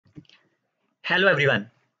Hello everyone.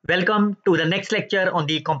 Welcome to the next lecture on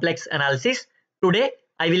the complex analysis. Today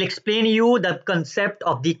I will explain you the concept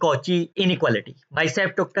of the Cauchy inequality.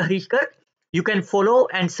 Myself Dr. Harish Garg. You can follow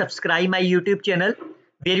and subscribe my YouTube channel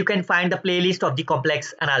where you can find the playlist of the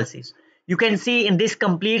complex analysis. You can see in this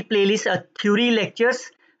complete playlist a theory lectures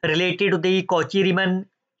related to the Cauchy-Riemann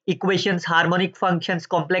equations, harmonic functions,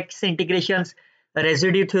 complex integrations,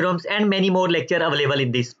 residue theorems and many more lectures available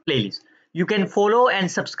in this playlist. You can follow and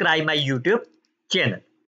subscribe my YouTube channel.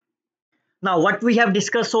 Now what we have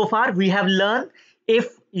discussed so far, we have learned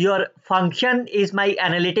if your function is my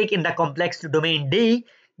analytic in the complex domain D,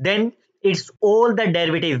 then it's all the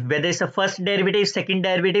derivative, whether it's a first derivative, second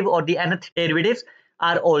derivative or the nth derivatives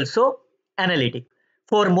are also analytic.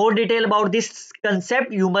 For more detail about this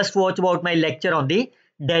concept, you must watch about my lecture on the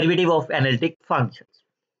derivative of analytic functions.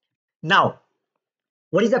 Now,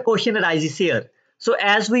 what is the question arises here? So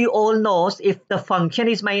as we all know, if the function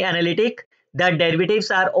is my analytic, the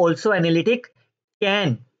derivatives are also analytic.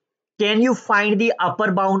 Can you find the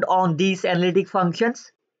upper bound on these analytic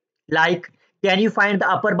functions? Like, can you find the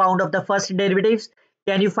upper bound of the first derivatives?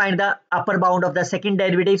 Can you find the upper bound of the second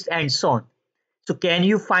derivatives and so on? So can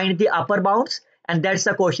you find the upper bounds? And that's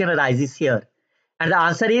the question arises here. And the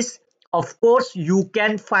answer is, of course, you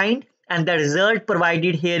can find, and the result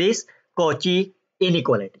provided here is Cauchy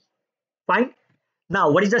inequality. Fine.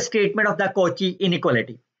 Now, what is the statement of the Cauchy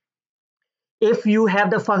inequality? If you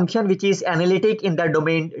have the function which is analytic in the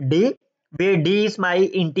domain D, where D is my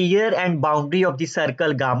integer and boundary of the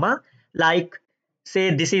circle gamma, like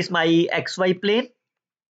say this is my xy plane,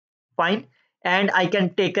 fine, and I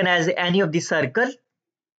can taken as any of the circle.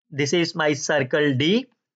 This is my circle D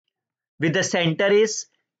with the center is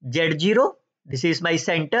z0. This is my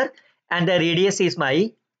center and the radius is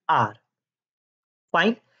my r.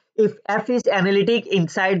 Fine. If f is analytic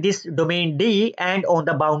inside this domain D and on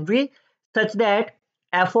the boundary such that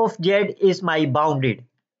f of z is my bounded.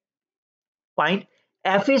 Fine.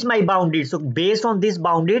 F is my bounded. So based on this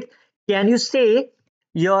bounded, can you say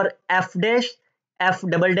your f dash, f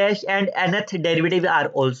double dash and nth derivative are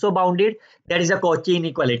also bounded? That is a Cauchy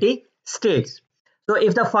inequality states. So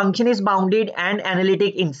if the function is bounded and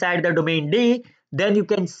analytic inside the domain D, then you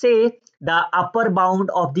can say the upper bound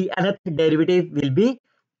of the nth derivative will be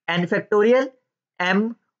n factorial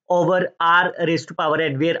m over r raised to power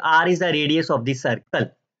n, where r is the radius of the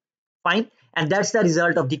circle. Fine. And that's the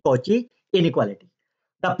result of the Cauchy inequality.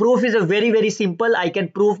 The proof is a very simple. I can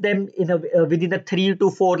prove them in within the 3 to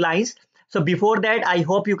 4 lines. So before that, I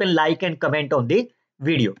hope you can like and comment on the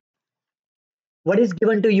video. What is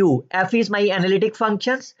given to you? F is my analytic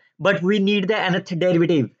functions, but we need the nth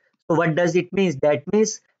derivative. So what does it mean? That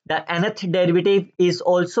means the nth derivative is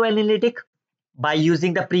also analytic. By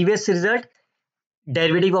using the previous result,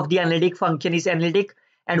 derivative of the analytic function is analytic.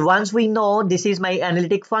 And once we know this is my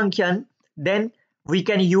analytic function, then we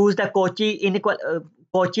can use the Cauchy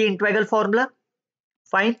integral formula.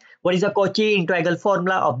 Fine. What is the Cauchy integral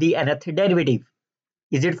formula of the nth derivative?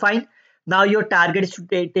 Is it fine? Now your target is to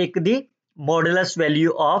take the modulus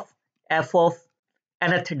value of f of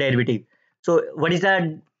nth derivative. So what is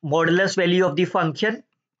the modulus value of the function?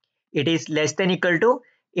 It is less than equal to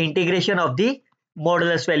integration of the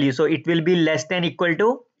modulus value. So it will be less than equal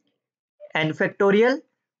to n factorial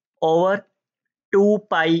over 2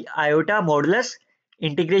 pi iota modulus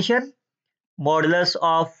integration modulus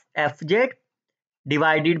of fz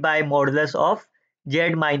divided by modulus of z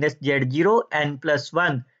minus z0 n plus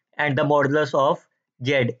 1 and the modulus of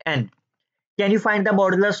zn. Can you find the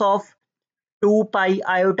modulus of 2 pi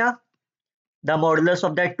iota? The modulus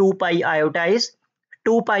of that 2 pi iota is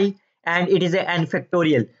 2 pi and it is a n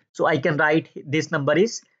factorial. So I can write this number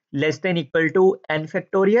is less than equal to n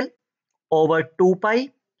factorial over 2 pi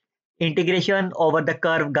integration over the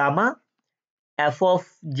curve gamma f of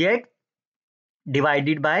z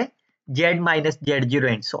divided by z minus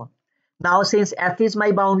z0 and so on. Now since f is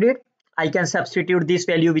my bounded, I can substitute this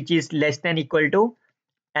value which is less than equal to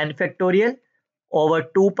n factorial over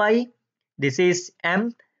 2 pi. This is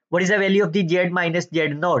m. What is the value of the z minus z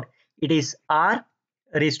naught? It is r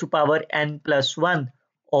raised to power n plus 1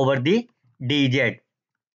 over the dz.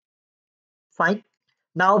 Fine.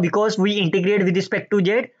 Now because we integrate with respect to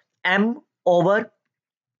z, m over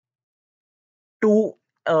 2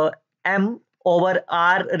 m over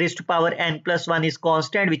r raised to power n plus 1 is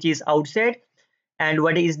constant, which is outside. And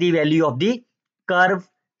what is the value of the curve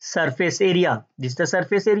surface area? This is the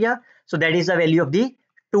surface area. So that is the value of the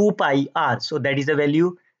 2 pi r. So that is the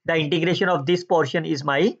value. The integration of this portion is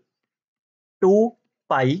my 2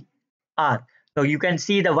 pi r. So you can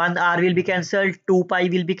see the 1 r will be cancelled, 2 pi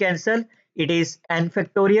will be cancelled. It is n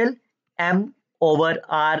factorial m over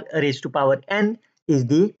r raised to power n is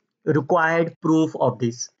the required proof of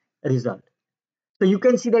this result. So you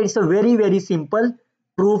can see that it's a very simple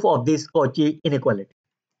proof of this Cauchy inequality.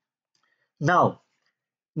 Now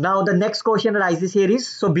the next question arises here is,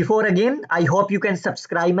 so before again, I hope you can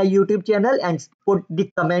subscribe my YouTube channel and put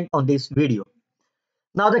the comment on this video.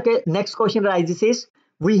 Now the next question arises is,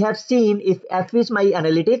 we have seen if f is my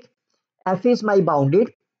analytic, f is my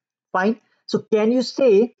bounded, fine. So can you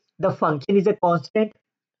say the function is a constant?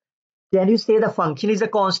 Can you say the function is a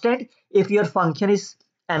constant if your function is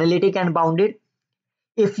analytic and bounded?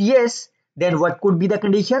 If yes, then what could be the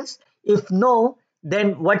conditions? If no,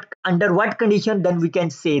 then under what condition then we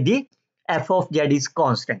can say the f of z is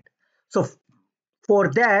constant? So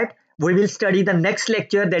for that, we will study the next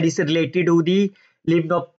lecture that is related to the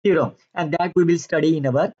Limnov theorem, and that we will study in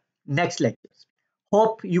our next lectures.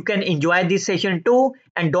 Hope you can enjoy this session too,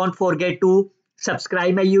 and don't forget to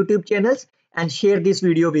subscribe my YouTube channels and share this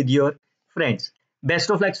video with your friends.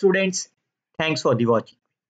 Best of luck, students. Thanks for the watching.